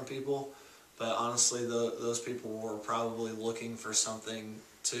kickback from people, but honestly those people were probably looking for something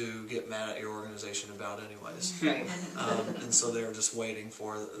to get mad at your organization about anyways. And so they were just waiting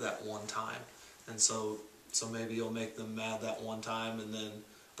for that one time. And so maybe you'll make them mad that one time, and then,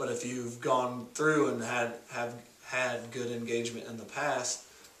 but if you've gone through and have had good engagement in the past,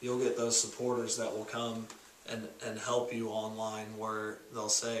 you'll get those supporters that will come and help you online, where they'll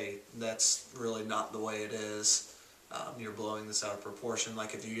say, that's really not the way it is. You're blowing this out of proportion.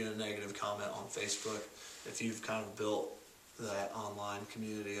 Like if you get a negative comment on Facebook, if you've kind of built that online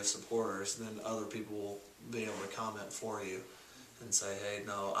community of supporters, then other people will be able to comment for you and say, hey,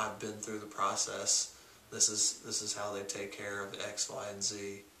 no, I've been through the process. This is how they take care of X, Y, and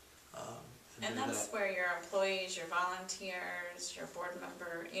Z. And that's where your employees, your volunteers, your board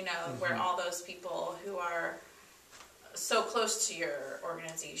member, where all those people who are so close to your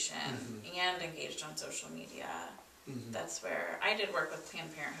organization and engaged on social media, that's where I did work with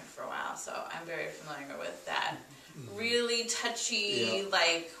Planned Parenthood for a while, so I'm very familiar with that. Really touchy,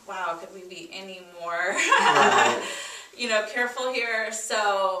 like, wow, could we be any more, careful here?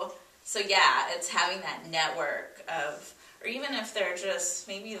 So yeah, it's having that network of, or even if they're just,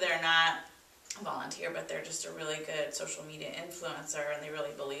 maybe they're not a volunteer, but they're just a really good social media influencer and they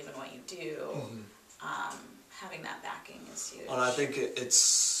really believe in what you do, having that backing is huge. And I think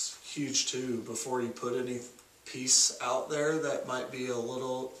it's huge too, before you put any piece out there that might be a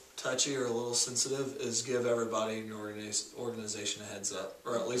little touchy or a little sensitive, is give everybody in your organization a heads up,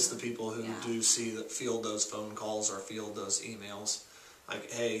 or at least the people who do field those phone calls or field those emails.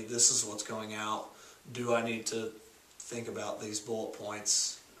 Like, hey, this is what's going out. Do I need to think about these bullet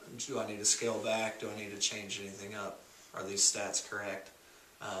points? Do I need to scale back? Do I need to change anything up? Are these stats correct?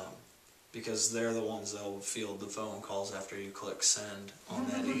 Because they're the ones that will field the phone calls after you click send on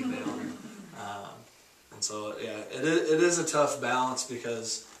that email. And so, yeah, it is a tough balance,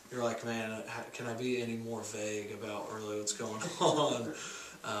 because you're like, man, can I be any more vague about really what's going on?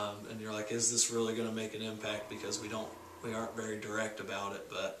 And you're like, is this really going to make an impact? Because we aren't very direct about it,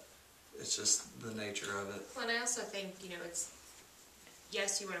 but it's just the nature of it. Well, and I also think, it's,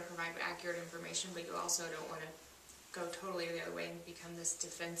 yes, you want to provide accurate information, but you also don't want to go totally the other way and become this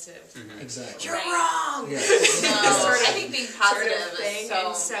defensive. Exactly. You're wrong! No, I think being positive thing. is so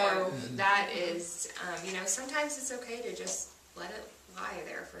and so important. that is, sometimes it's okay to just let it lie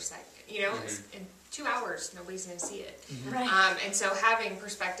there for a second. In 2 hours, nobody's going to see it. Right. And so having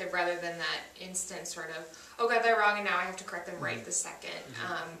perspective rather than that instant sort of, oh God, they're wrong and now I have to correct them right this second.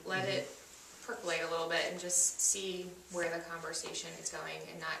 Let it percolate a little bit and just see where the conversation is going,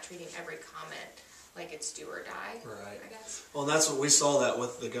 and not treating every comment like it's do or die. Right. I guess. Well, and that's what we saw that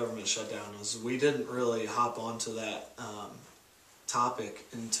with the government shutdown, was we didn't really hop onto that topic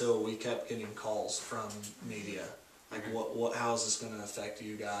until we kept getting calls from media. Like, how is this going to affect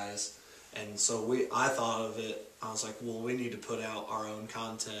you guys? And so I thought of it, I was like, well, we need to put out our own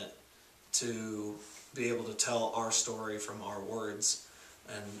content to be able to tell our story from our words,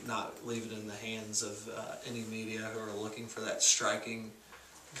 and not leave it in the hands of any media who are looking for that striking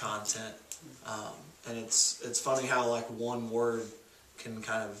content. And it's funny how, like, one word can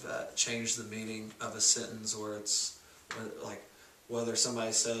kind of change the meaning of a sentence, where it's like, whether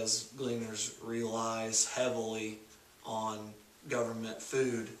somebody says Gleaners relies heavily on government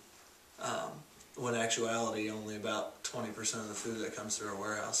food, when in actuality only about 20% of the food that comes through our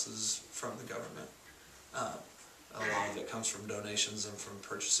warehouse is from the government. A lot of it comes from donations and from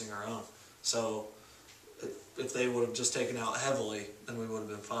purchasing our own. So if they would have just taken out heavily, then we would have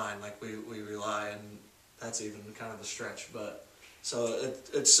been fine. Like, we rely, and that's even kind of a stretch. But so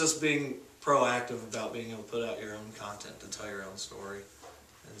it's just being proactive about being able to put out your own content to tell your own story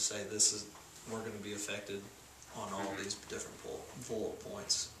and say, we're going to be affected on all these different bullet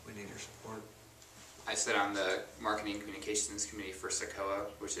points. We need your support. I sit on the Marketing Communications Committee for SACOA,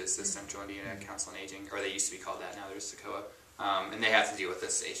 which is the Central Indiana Council on Aging, or they used to be called that, now there's SACOA. And they have to deal with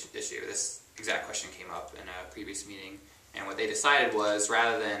this issue. This exact question came up in a previous meeting, and what they decided was,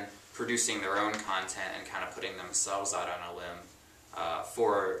 rather than producing their own content and kind of putting themselves out on a limb,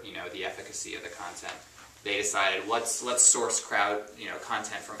 for the efficacy of the content. They decided let's source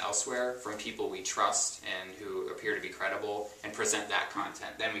content from elsewhere, from people we trust and who appear to be credible, and present that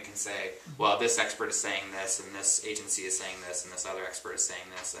content. Then we can say, well, this expert is saying this, and this agency is saying this, and this other expert is saying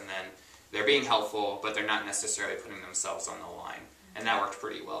this, and then they're being helpful, but they're not necessarily putting themselves on the line, and that worked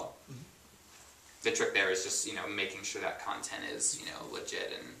pretty well. The trick there is just making sure that content is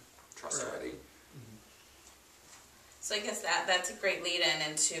legit and trustworthy. Right. So I guess that's a great lead-in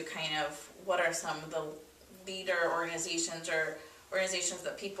into kind of what are some of the leader organizations or organizations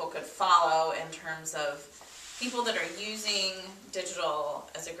that people could follow in terms of people that are using digital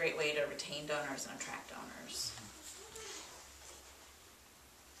as a great way to retain donors and attract donors.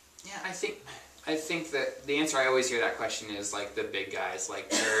 Yeah, I think that the answer I always hear that question is like the big guys,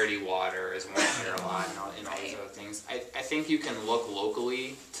 like Charity Water is one I hear a lot, and all these other things. I think you can look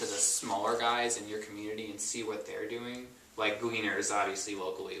locally to the smaller guys in your community and see what they're doing. Like Gleaners, obviously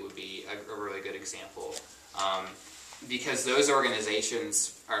locally, would be a really good example. Because those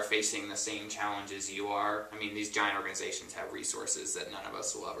organizations are facing the same challenges you are. I mean, these giant organizations have resources that none of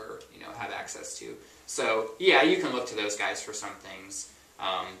us will ever, have access to. So, yeah, you can look to those guys for some things,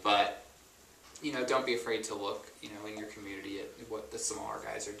 but don't be afraid to look, in your community at what the smaller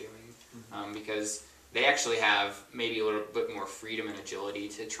guys are doing, because they actually have maybe a little bit more freedom and agility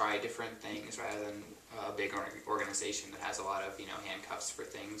to try different things rather than a big organization that has a lot of, handcuffs for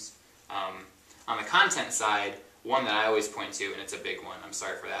things. On the content side, one that I always point to, and it's a big one, I'm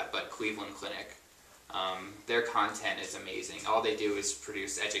sorry for that, but Cleveland Clinic. Their content is amazing. All they do is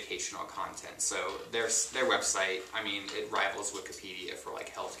produce educational content. So their website, I mean, it rivals Wikipedia for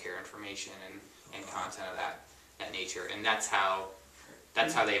like healthcare information and content of that nature. And that's how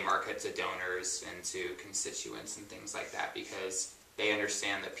they market to donors and to constituents and things like that, because they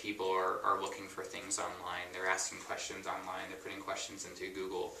understand that people are looking for things online. They're asking questions online. They're putting questions into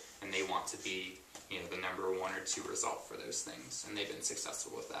Google, and they want to be, the number 1 or 2 result for those things. And they've been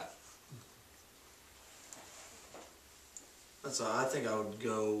successful with that. I think I would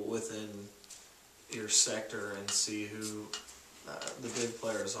go within your sector and see who the big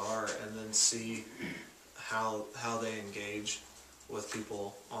players are, and then see how they engage with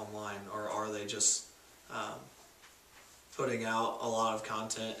people online, or are they just putting out a lot of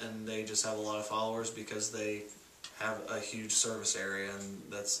content and they just have a lot of followers because they have a huge service area, and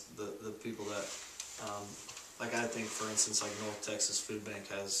that's the people that like I think, for instance, like North Texas Food Bank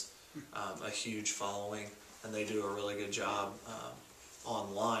has a huge following, and they do a really good job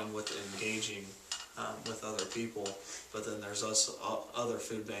online with engaging with other people. But then there's also other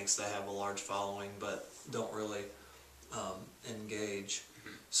food banks that have a large following but don't really engage.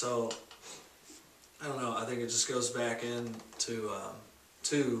 So I don't know. I think it just goes back into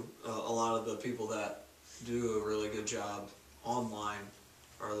to a lot of the people that do a really good job online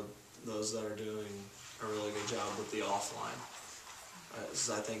are those that are doing a really good job with the offline.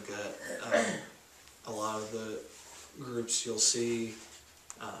 I think that a lot of the groups you'll see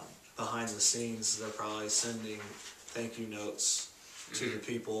behind the scenes, they're probably sending thank you notes to the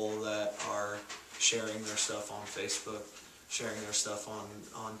people that are sharing their stuff on Facebook, sharing their stuff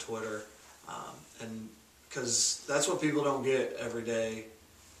on Twitter, and because that's what people don't get every day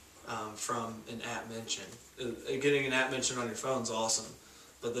from an app mention. Getting an app mention on your phone is awesome,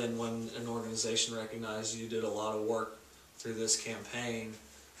 but then when an organization recognizes you did a lot of work through this campaign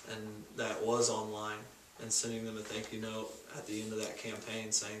and that was online, and sending them a thank you note at the end of that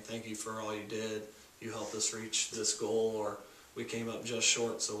campaign saying thank you for all you did, you helped us reach this goal, or we came up just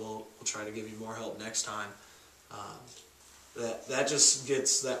short, so we'll try to give you more help next time. That just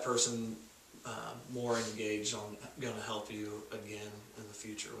gets that person more engaged on going to help you again in the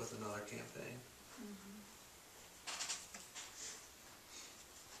future with another campaign.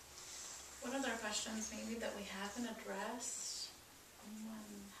 What other questions maybe that we haven't addressed? Anyone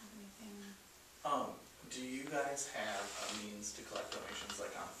have anything? Do you guys have a means to collect donations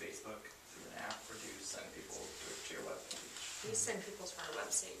like on Facebook through an app, or do you send people to your webpage? We send people to our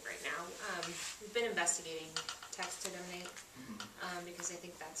website right now. We've been investigating text to donate because I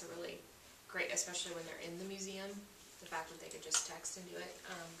think that's a really great, especially when they're in the museum. The fact that they could just text and do it,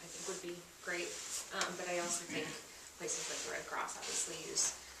 I think would be great. But I also think places like the Red Cross obviously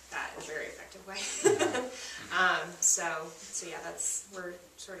use that in a very effective way. So yeah, we're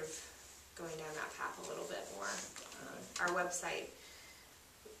sort of going down that path a little bit more. Our website,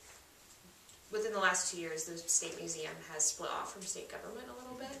 within the last 2 years, the State Museum has split off from state government a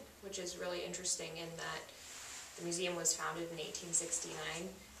little bit, which is really interesting in that the museum was founded in 1869.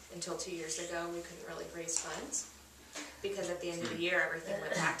 Until 2 years ago, we couldn't really raise funds because at the end of the year, everything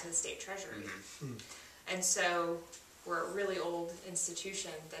went back to the state treasury. And so we're a really old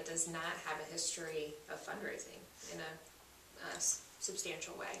institution that does not have a history of fundraising in a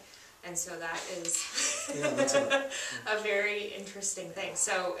substantial way. And so that is a very interesting thing.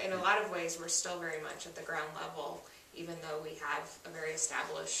 So in a lot of ways, we're still very much at the ground level, even though we have a very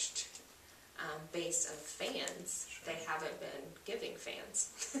established base of fans. They haven't been giving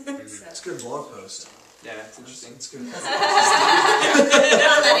fans. So. It's a good blog post. Yeah, it's interesting. It's good.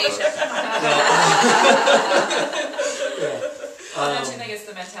 Don't you think it's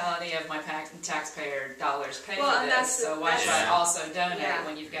the mentality of my taxpayer dollars pay well, for this, so why should I also donate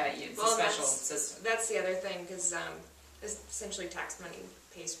when you've got it's a special system? That's the other thing, because essentially tax money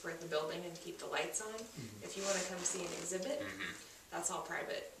pays for the building and to keep the lights on. If you want to come see an exhibit, that's all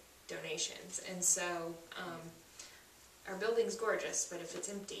private donations. And so our building's gorgeous, but if it's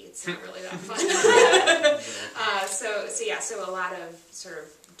empty, it's not really that fun. So a lot of sort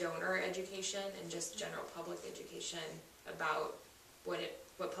of donor education and just general public education about what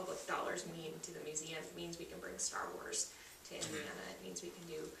public dollars mean to the museum. It means we can bring Star Wars to Indiana. It means we can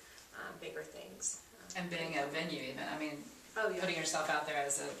do bigger things. And being a venue, even. I mean, putting yourself out there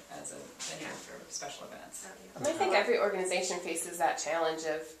as a venue for special events. I think every organization faces that challenge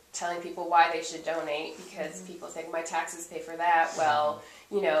of telling people why they should donate, because people think my taxes pay for that. Well,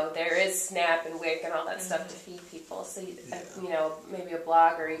 you know, there is SNAP and WIC and all that stuff to feed people. So, you know, maybe a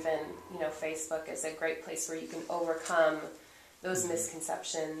blog or even, you know, Facebook is a great place where you can overcome those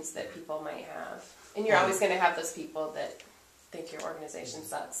misconceptions that people might have. And you're always going to have those people that think your organization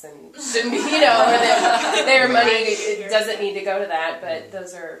sucks and shouldn't be, you know, or their money doesn't need to go to that. But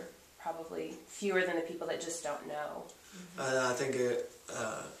those are probably fewer than the people that just don't know. I think it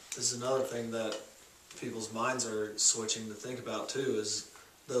is another thing that people's minds are switching to think about too, is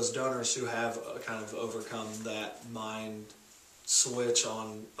those donors who have kind of overcome that mind switch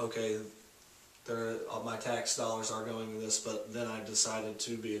on, okay, my tax dollars are going to this, but then I decided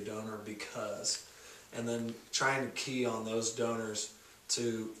to be a donor because, and then trying to key on those donors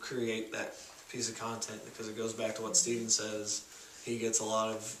to create that piece of content, because it goes back to what Steven says. He gets a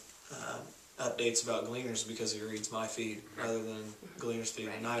lot of updates about Gleaners because he reads my feed rather than Gleaners feed,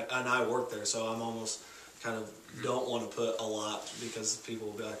 and I work there, so I'm almost kind of don't want to put a lot, because people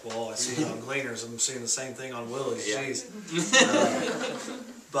will be like, well, I see it on Gleaners, I'm seeing the same thing on Willie's, jeez.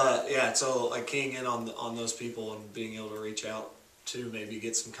 But yeah, so like keying in on those people and being able to reach out to maybe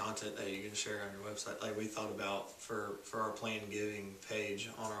get some content that you can share on your website. Like we thought about for our planned giving page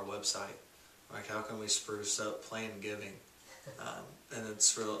on our website, like how can we spruce up planned giving, and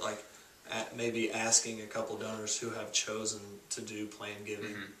it's real like maybe asking a couple donors who have chosen to do planned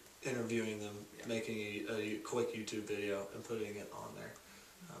giving, interviewing them, making a quick YouTube video and putting it on there,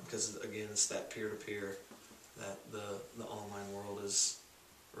 because again it's that peer-to-peer that the online world is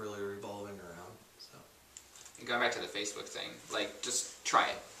really revolving around. So and going back to the Facebook thing, like just try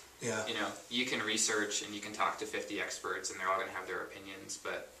it. Yeah. You know, you can research and you can talk to 50 experts and they're all going to have their opinions,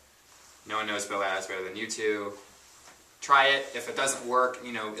 but no one knows Boaz better than you two. Try it. If it doesn't work,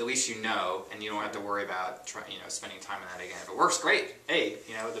 you know, at least you know, and you don't have to worry about spending time on that again. If it works, great. Hey,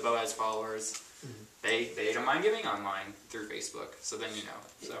 you know, the Boaz followers, they don't mind giving online through Facebook, so then you know.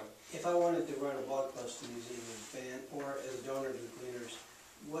 So if I wanted to run a blog post to museum as a fan or as a donor to Gleaners,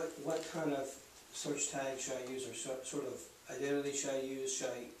 what kind of search tag should I use, or sort of identity should I use? Should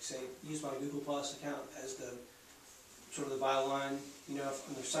I say use my Google Plus account as the sort of the byline, you know,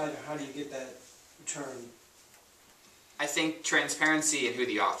 on their site, or how do you get that return? I think transparency and who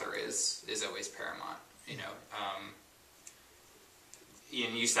the author is always paramount. You know,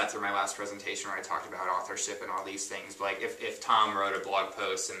 Ian used that through my last presentation where I talked about authorship and all these things. But like if Tom wrote a blog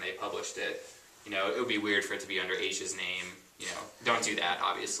post and they published it, you know, it would be weird for it to be under Asia's name. You know, don't do that,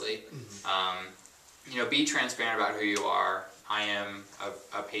 obviously. You know, be transparent about who you are. I am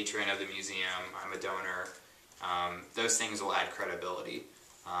a patron of the museum. I'm a donor. Those things will add credibility.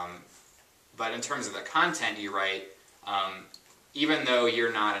 But in terms of the content you write, even though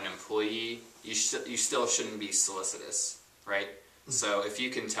you're not an employee, you still shouldn't be solicitous, right? So if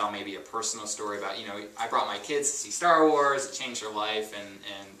you can tell maybe a personal story about, you know, I brought my kids to see Star Wars, it changed their life, and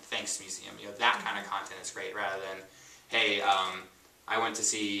thanks museum, you know, that kind of content is great, rather than, hey, I went to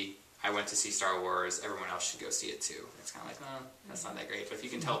see Star Wars, everyone else should go see it too. It's kind of like, well, that's not that great. But if you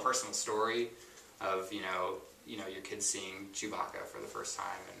can tell a personal story of, you know, your kids seeing Chewbacca for the first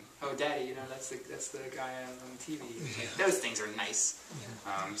time, and oh, Daddy, you know, that's the guy on TV. Those things are nice.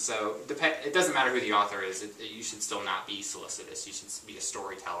 So it doesn't matter who the author is. You should still not be solicitous. You should be a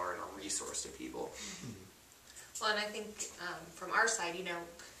storyteller and a resource to people. Well, and I think from our side, you know,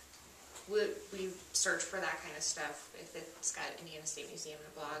 we search for that kind of stuff. If it's got Indiana State Museum in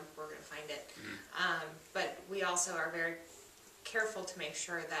the blog, we're going to find it. But we also are very careful to make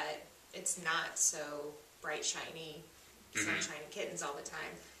sure that it's not so bright, shiny, sunshine and kittens all the time.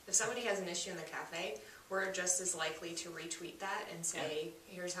 If somebody has an issue in the cafe, we're just as likely to retweet that and say,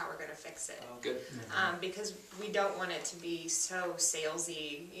 here's how we're going to fix it. Good. Because we don't want it to be so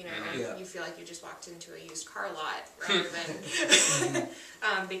salesy, you know, you feel like you just walked into a used car lot rather than,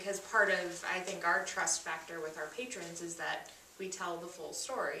 because part of, I think, our trust factor with our patrons is that we tell the full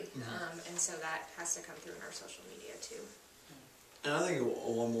story, and so that has to come through in our social media too. And I think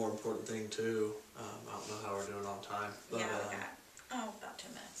one more important thing too, I don't know how we're doing on time, but about 2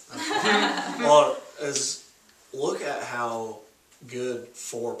 minutes. well, is look at how good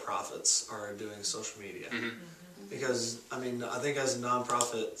for-profits are doing social media. Because, I mean, I think as a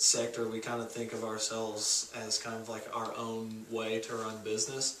nonprofit sector, we kind of think of ourselves as kind of like our own way to run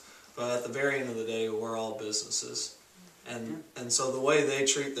business. But at the very end of the day, we're all businesses. And so the way they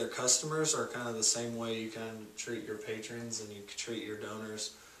treat their customers are kind of the same way you kind of treat your patrons and you treat your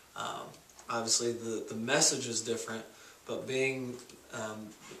donors. Obviously, the message is different, but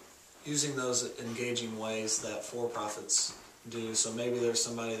using those engaging ways that for-profits do. So maybe there's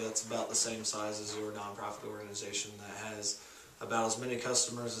somebody that's about the same size as your nonprofit organization that has about as many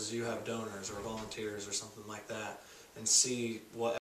customers as you have donors or volunteers or something like that, and see what